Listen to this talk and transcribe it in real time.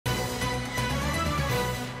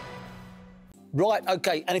Right,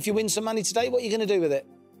 OK. And if you win some money today, what are you going to do with it?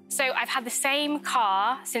 So I've had the same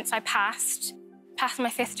car since I passed my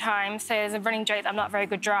 5th time, so there's a running joke that I'm not a very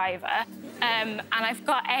good driver. And I've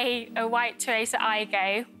got a white Toyota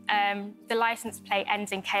Aygo. The licence plate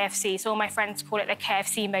ends in KFC, so all my friends call it the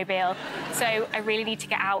KFC mobile. So I really need to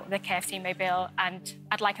get out of the KFC mobile, and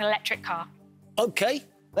I'd like an electric car. OK,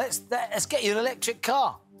 let's get you an electric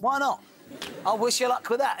car. Why not? I wish you luck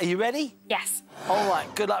with that. Are you ready? Yes. All right,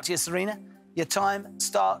 good luck to you, Serena. Your time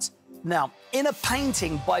starts now. In a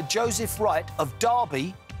painting by Joseph Wright of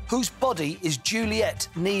Derby, whose body is Juliet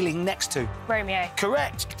kneeling next to? Romeo.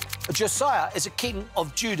 Correct. Josiah is a king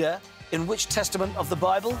of Judah in which testament of the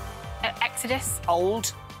Bible? Exodus. Old.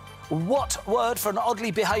 What word for an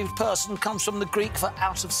oddly behaved person comes from the Greek for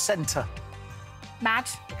out of centre? Mad.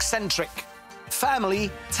 Eccentric.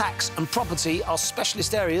 Family, tax and property are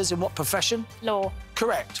specialist areas in what profession? Law.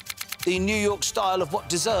 Correct. The New York style of what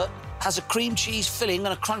dessert has a cream cheese filling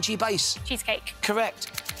and a crunchy base? Cheesecake.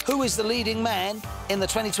 Correct. Who is the leading man in the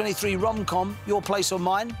 2023 rom-com Your Place or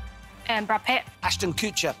Mine? Brad Pitt. Ashton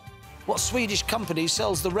Kutcher. What Swedish company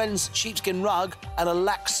sells the Wren's sheepskin rug and a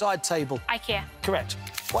lax side table? IKEA. Correct.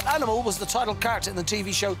 What animal was the title character in the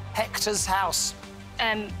TV show Hector's House?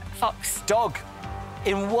 Fox. Dog.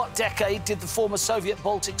 In what decade did the former Soviet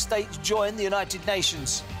Baltic states join the United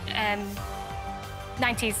Nations?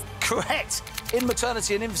 90s. Correct. In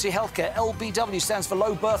maternity and infancy healthcare, LBW stands for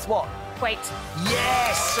low birth what? Weight.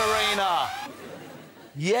 Yes, Serena.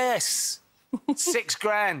 Yes. 6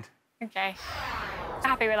 grand. OK.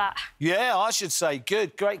 Happy with that. Yeah, I should say.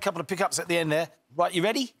 Good. Great couple of pickups at the end there. Right, you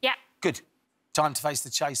ready? Yeah. Good. Time to face the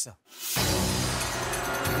chaser.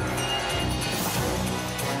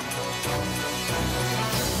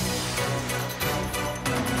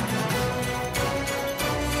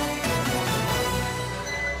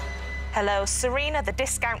 Hello, Serena, the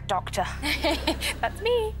discount doctor. That's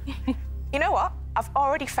me. You know what? I've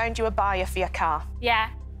already found you a buyer for your car. Yeah.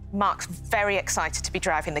 Mark's very excited to be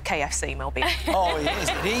driving the KFC mobile. Oh, he is.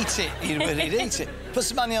 He'd eat it. He'd eat it. Put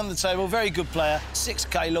some money on the table. Very good player.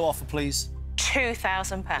 6K, low offer, please.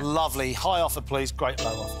 £2,000. Lovely. High offer, please. Great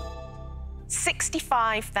low offer.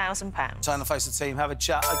 £65,000. Turn and face the team. Have a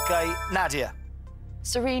chat. OK, Nadia.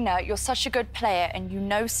 Serena, you're such a good player and you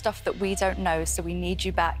know stuff that we don't know, so we need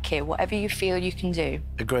you back here. Whatever you feel you can do.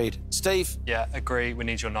 Agreed. Steve? Yeah, agree. We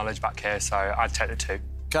need your knowledge back here, so I'd take the 2.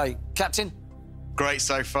 OK. Captain? Great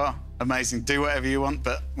so far. Amazing. Do whatever you want,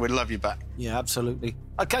 but we'd love you back. Yeah, absolutely.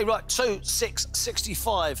 OK, right. 2, 6,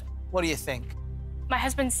 65. What do you think? My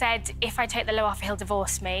husband said if I take the low offer, he'll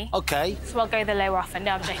divorce me. OK. So I'll go the low offer.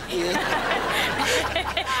 No, I'm joking.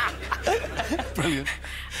 Brilliant.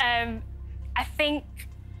 I think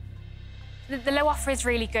the low offer is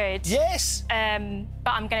really good. Yes. But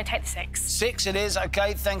I'm going to take the 6. 6 it is.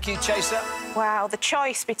 OK, thank you, Chaser. Wow, the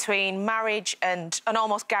choice between marriage and an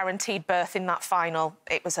almost guaranteed birth in that final,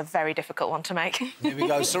 it was a very difficult one to make. Here we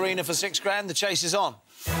go. Serena for 6 grand. The chase is on.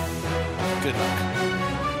 Good luck.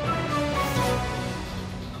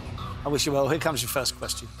 I wish you well. Here comes your first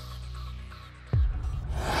question.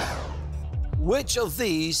 Which of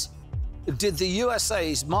these did the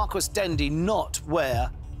USA's Marcus Dendy not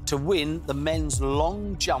wear to win the men's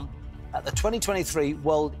long jump at the 2023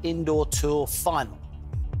 World Indoor Tour final?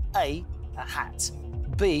 A hat.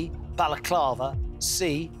 B, balaclava.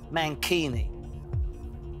 C, mankini.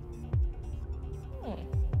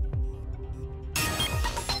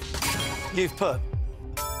 You've put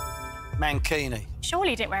mankini.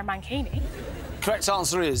 Surely you didn't wear a mankini. Correct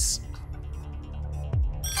answer is...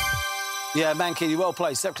 Yeah, mankini, well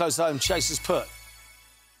played. Step close to home. Chaser's put.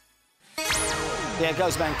 Yeah, it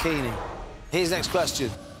goes mankini. Here's the next question.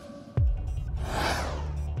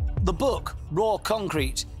 The book, Raw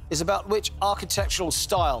Concrete, is about which architectural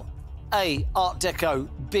style? A, Art Deco.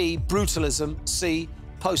 B, Brutalism. C,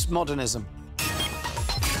 Postmodernism.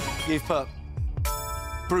 You've put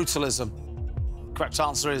Brutalism. Correct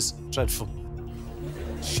answer is dreadful.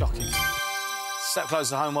 Shocking. Step close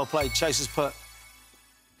to home, well played. Chaser's put.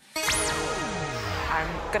 I'm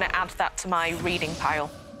going to add that to my reading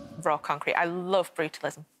pile, Raw Concrete. I love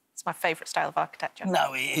brutalism. It's my favourite style of architecture.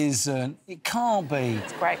 No, it isn't. It can't be.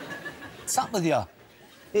 It's great. What's up with you?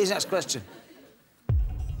 Here's the next question.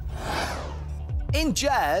 In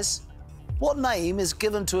jazz, what name is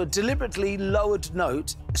given to a deliberately lowered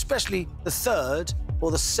note, especially the 3rd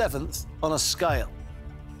or the 7th on a scale?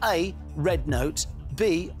 A, red note.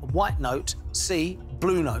 B, white note. C,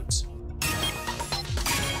 blue note.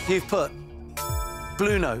 You've put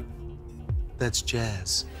blue note. That's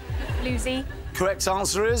jazz. Bluesy. Correct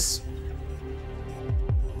answer is...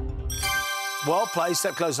 Well played.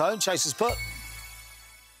 Step close home. Chaser's put.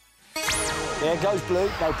 Yeah, goes blue,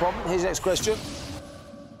 no problem. Here's the next question.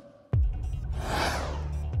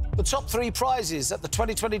 The top 3 prizes at the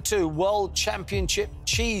 2022 World Championship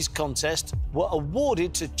Cheese Contest were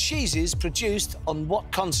awarded to cheeses produced on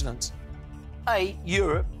what continent? A,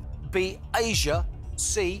 Europe, B, Asia,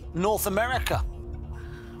 C, North America.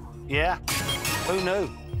 Yeah, who knew?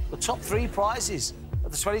 The top 3 prizes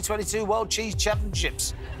at the 2022 World Cheese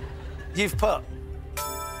Championships. You've put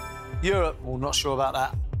Europe. Well, not sure about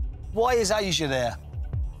that. Why is Asia there?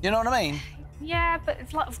 You know what I mean? Yeah, but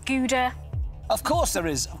there's a lot of Gouda. Of course there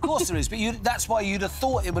is. Of course there is. But that's why you'd have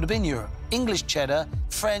thought it would have been Europe. English cheddar,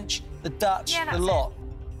 French, the Dutch, Yeah, the that's lot.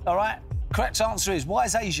 All right? Correct answer is, why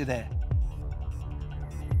is Asia there?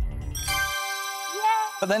 Yeah.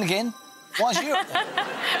 But then again, why is Europe there?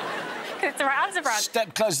 It's the right answer, Brad.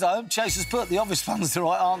 Step close to home. Chaser's put the obvious one's the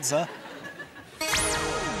right answer.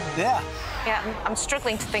 Yeah. Yeah, I'm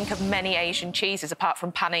struggling to think of many Asian cheeses apart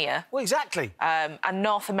from paneer. Well, exactly. And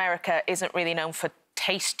North America isn't really known for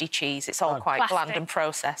tasty cheese. It's all quite Plastic. bland and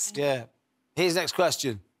processed. Yeah. Here's the next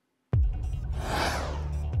question.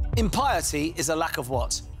 Impiety is a lack of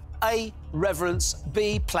what? A, reverence,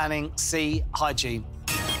 B, planning, C, hygiene.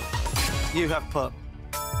 You have put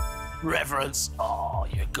reverence. Oh,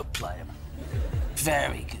 you're a good player.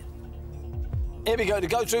 Very good. Here we go, to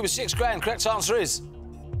go through with £6 grand. Correct answer is...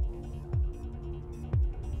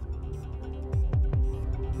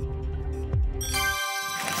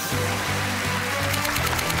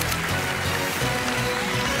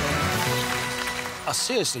 a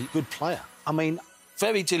seriously good player. I mean,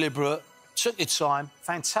 very deliberate, took your time,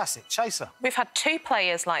 fantastic. Chaser. We've had 2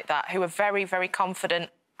 players like that who are very, very confident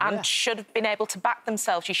and should have been able to back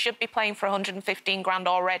themselves. You should be playing for 115 grand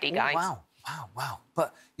already, guys. Wow, wow, wow.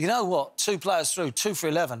 But you know what? 2 players through, 2 for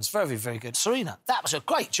 11. It's very, very good. Serena, that was a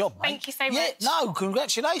great job, mate. Thank you so much. Yeah, no,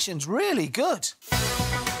 congratulations. Really good.